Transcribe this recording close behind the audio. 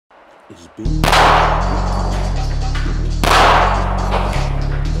is being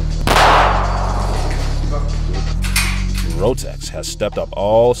ROTEX has stepped up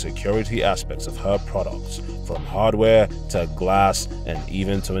all security aspects of her products, from hardware to glass and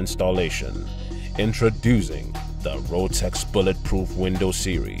even to installation. Introducing the ROTEX Bulletproof Window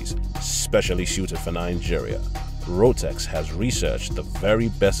Series, specially suited for Nigeria. ROTEX has researched the very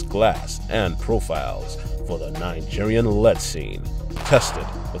best glass and profiles for the Nigerian lead scene, tested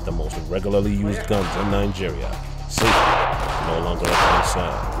with the most regularly used guns in Nigeria. Safety is no longer a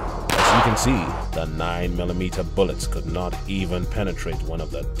concern. As you can see, the 9mm bullets could not even penetrate one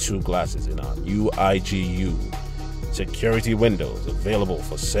of the two glasses in our new IGU. Security windows available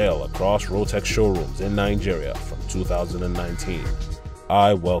for sale across ROTEX showrooms in Nigeria from 2019.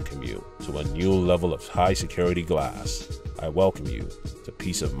 I welcome you to a new level of high security glass. I welcome you to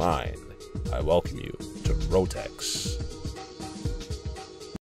peace of mind. I welcome you to ROTEX.